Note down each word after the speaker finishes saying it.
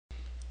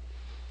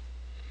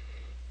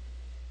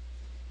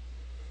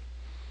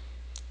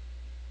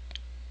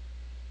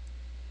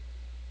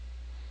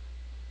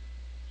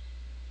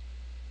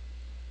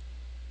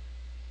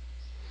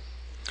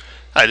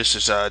Hi, this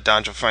is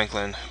Donjo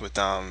Franklin with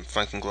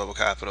Franklinglobal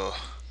Capital,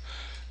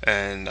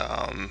 and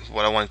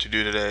what I wanted to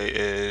do today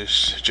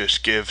is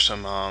just give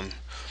some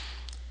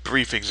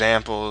brief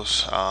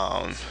examples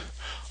on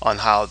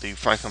how the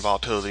Franklin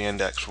Volatility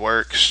Index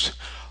works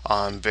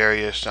on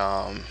various.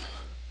 I'm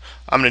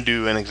going to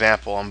do an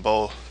example on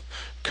both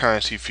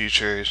currency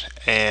futures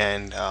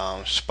and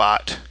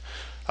spot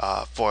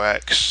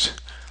Forex.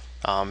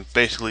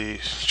 Basically,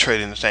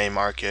 trading the same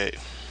market.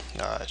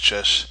 It's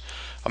just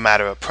a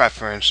matter of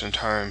preference in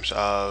terms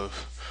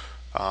of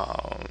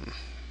um,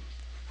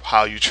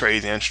 how you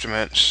trade the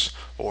instruments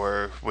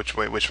or which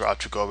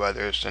route you go,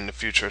 whether it's in the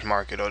futures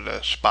market or the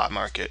spot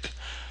market.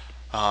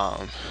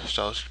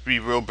 So let's be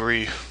real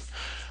brief,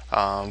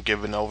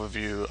 give an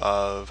overview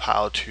of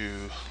how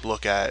to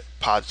look at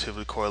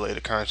positively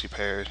correlated currency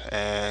pairs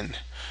and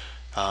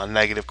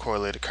negative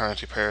correlated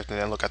currency pairs, and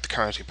then look at the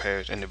currency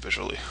pairs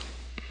individually.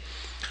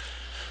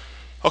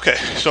 Okay,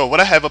 so what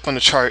I have up on the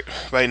chart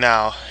right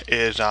now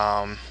is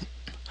the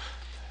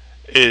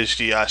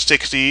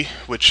 60,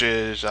 which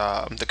is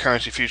the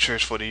currency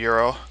futures for the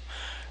euro,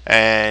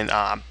 and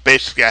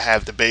basically I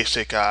have the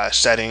basic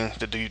setting,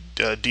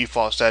 the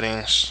default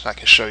settings. I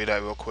can show you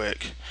that real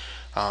quick.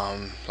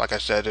 Like I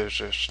said, there's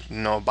just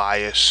no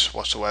bias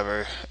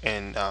whatsoever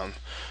in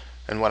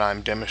what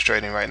I'm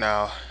demonstrating right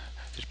now.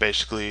 It's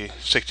basically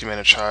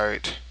 60-minute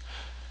chart,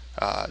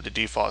 the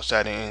default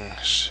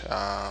settings.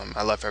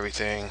 I left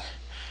everything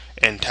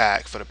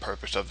intact for the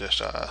purpose of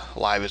this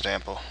live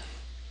example.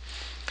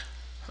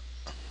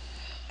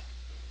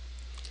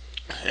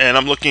 And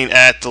I'm looking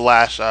at the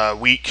last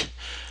week.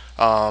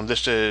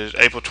 This is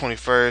April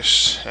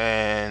 21st,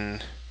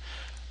 and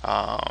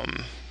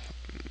um,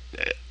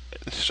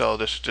 so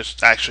this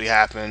just actually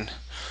happened.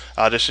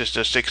 This is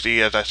the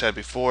 60, as I said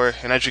before,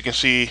 and as you can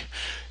see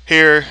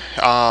here,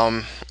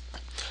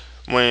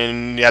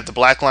 when you have the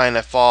black line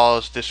that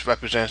falls, this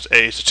represents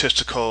a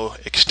statistical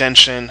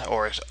extension,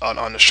 or it's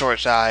on the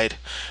short side.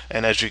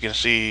 And as you can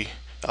see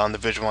on the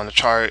visual on the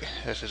chart,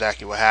 that's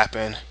exactly what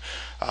happened.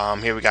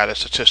 Here we got a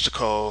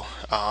statistical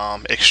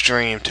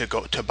extreme to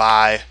go to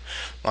buy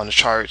on the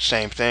chart,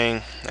 same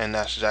thing, and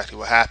that's exactly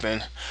what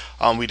happened.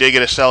 We did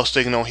get a sell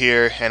signal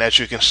here, and as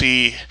you can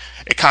see,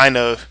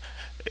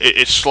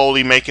 it's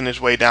slowly making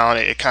its way down.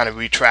 It kind of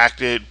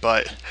retracted,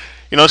 but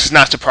this is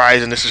not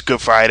surprising. This is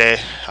Good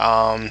Friday,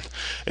 and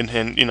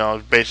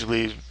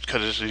basically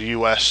because it's a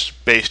U.S.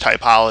 based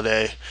type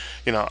holiday,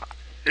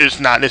 this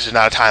is not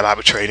a time I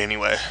would trade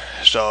anyway.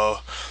 So,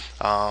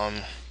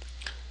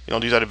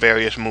 these are the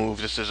various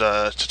moves. This is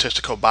a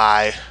statistical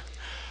buy,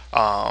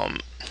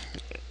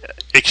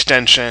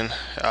 extension,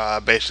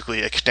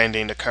 basically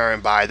extending the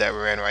current buy that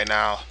we're in right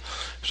now.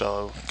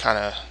 So, kind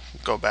of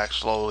go back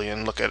slowly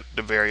and look at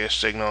the various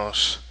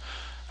signals,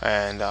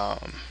 and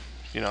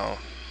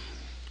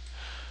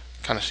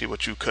kind of see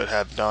what you could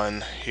have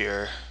done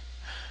here.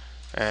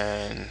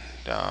 And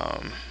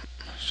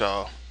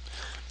so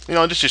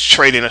this is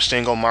trading a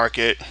single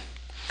market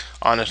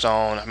on its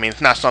own. I mean,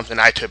 it's not something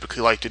I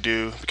typically like to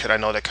do because I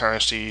know that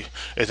currency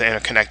is an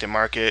interconnected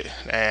market,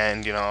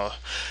 and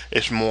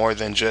it's more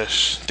than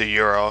just the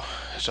euro.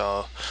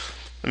 So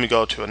let me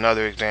go to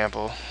another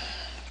example.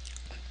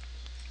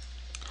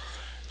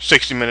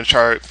 60-minute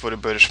chart for the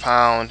British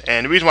pound.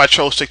 And the reason why I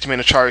chose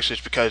 60-minute charts is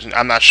because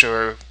I'm not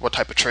sure what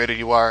type of trader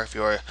you are. If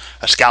you're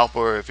a scalper,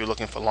 or if you're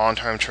looking for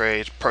long-term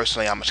trades.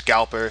 Personally, I'm a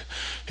scalper.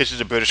 This is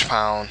the British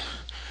pound.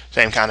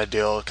 Same kind of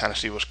deal. Kind of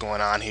see what's going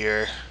on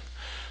here.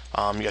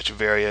 You got your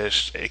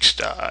various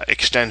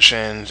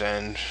extensions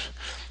and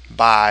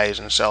buys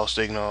and sell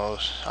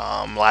signals.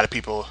 A lot of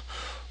people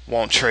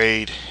won't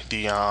trade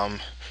the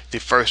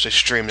first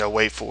extreme. They'll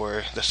wait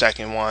for the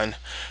second one,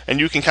 and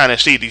you can kind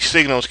of see these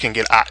signals can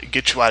get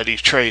you out of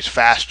these trades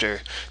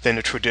faster than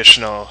the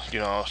traditional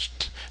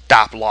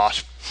stop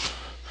loss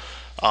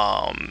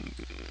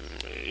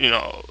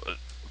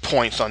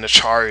points on the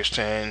charts.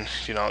 And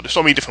there's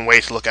so many different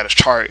ways to look at a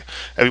chart.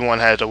 Everyone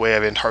has a way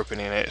of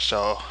interpreting it,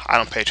 so I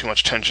don't pay too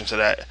much attention to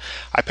that.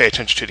 I pay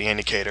attention to the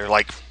indicator.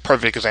 Like,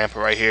 perfect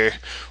example right here,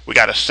 we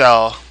got a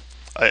sell,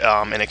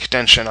 an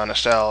extension on a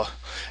sell,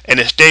 and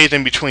it stays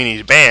in between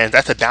these bands.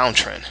 That's a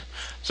downtrend.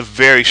 It's a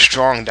very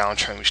strong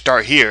downtrend. We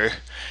start here,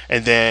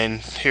 and then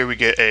here we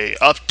get a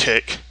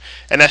uptick,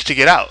 and that's to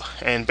get out.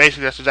 And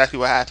basically that's exactly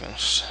what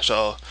happens.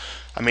 So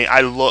I mean,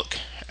 I look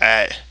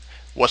at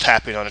what's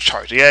happening on the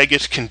charts. Yeah, it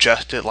gets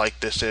congested like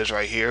this is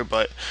right here,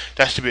 but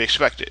that's to be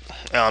expected.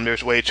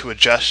 There's a way to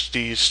adjust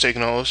these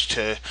signals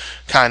to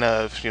kind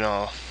of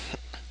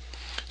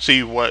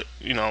see what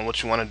you want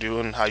to do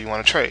and how you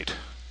want to trade.